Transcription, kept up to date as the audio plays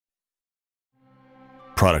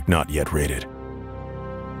product not yet rated.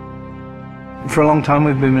 For a long time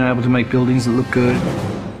we've been able to make buildings that look good.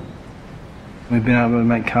 We've been able to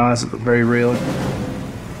make cars that look very real.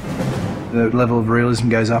 The level of realism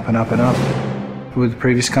goes up and up and up. With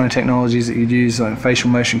previous kind of technologies that you'd use, like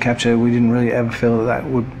facial motion capture, we didn't really ever feel that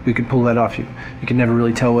we could pull that off. You could never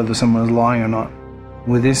really tell whether someone was lying or not.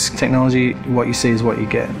 With this technology, what you see is what you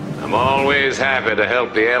get. I'm always happy to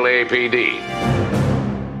help the LAPD.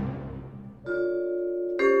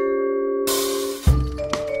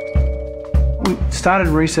 We started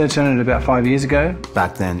research on it about 5 years ago.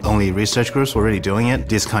 Back then, only research groups were really doing it,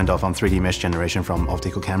 this kind of 3D mesh generation from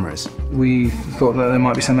optical cameras. We thought that there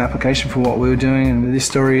might be some application for what we were doing, and this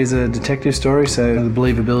story is a detective story, so the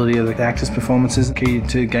believability of the actors' performances is key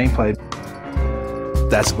to gameplay.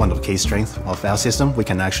 That's one of the key strengths of our system. We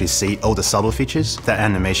can actually see all the subtle features that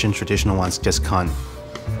animation traditional ones just can't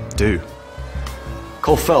do.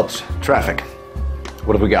 Cole Phelps, traffic.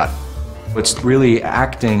 What have we got? It's really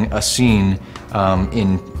acting a scene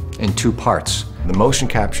in two parts. The motion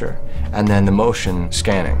capture and then the motion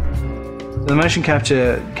scanning. The motion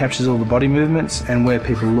capture captures all the body movements and where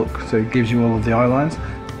people look, so it gives you all of the eye lines.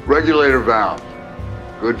 Regulator valve.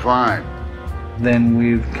 Good find. Then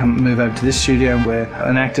we move over to this studio where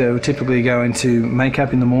an actor would typically go into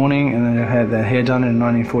makeup in the morning and then have their hair done in a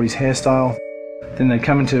 1940s hairstyle. Then they'd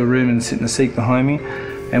come into a room and sit in the seat behind me,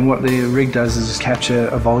 and what the rig does is just capture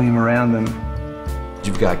a volume around them.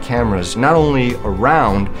 You've got cameras not only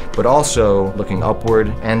around, but also looking upward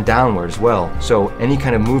and downward as well. So any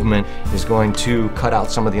kind of movement is going to cut out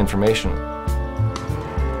some of the information.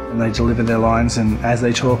 And they deliver their lines, and as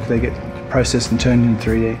they talk, they get processed and turned into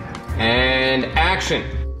 3D. And action.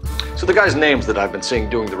 So the guys' names that I've been seeing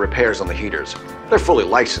doing the repairs on the heaters, they're fully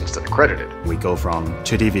licensed and accredited. We go from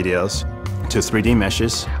 2D videos to 3D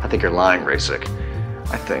meshes. I think you're lying, Rasic.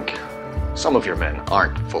 I think some of your men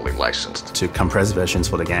aren't fully licensed. To compressed versions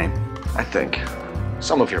for the game. I think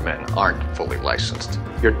some of your men aren't fully licensed.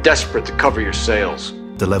 You're desperate to cover your sales.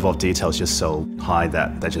 The level of detail is just so high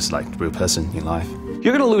that they're just like a real person in life.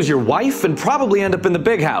 You're gonna lose your wife and probably end up in the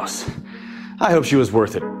big house. I hope she was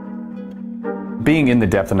worth it. Being in the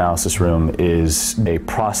depth analysis room is a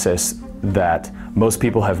process that most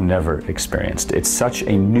people have never experienced. It's such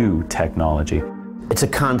a new technology. It's a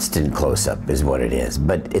constant close-up is what it is,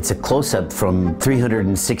 but it's a close-up from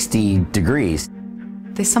 360 degrees.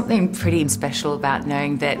 There's something pretty special about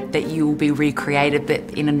knowing that you will be recreated but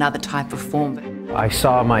in another type of form. I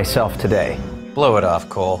saw myself today. Blow it off,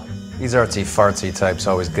 Cole. These artsy-fartsy types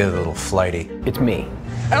always get a little flighty. It's me.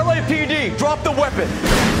 LAPD, drop the weapon!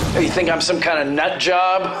 Hey, you think I'm some kind of nut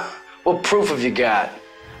job? What proof have you got?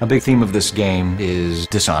 A big theme of this game is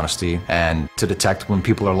dishonesty and to detect when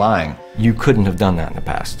people are lying. You couldn't have done that in the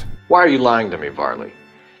past. Why are you lying to me, Varley?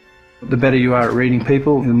 The better you are at reading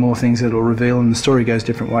people, the more things it'll reveal, and the story goes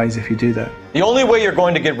different ways if you do that. The only way you're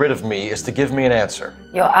going to get rid of me is to give me an answer.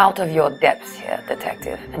 You're out of your depth here,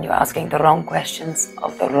 detective, and you're asking the wrong questions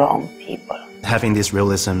of the wrong people. Having this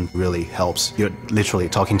realism really helps. You're literally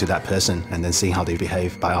talking to that person and then seeing how they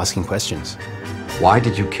behave by asking questions. Why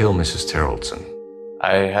did you kill Mrs. Terrellson?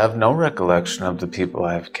 I have no recollection of the people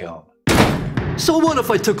I have killed. So what if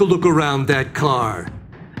I took a look around that car?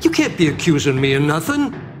 You can't be accusing me of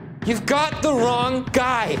nothing. You've got the wrong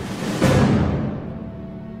guy.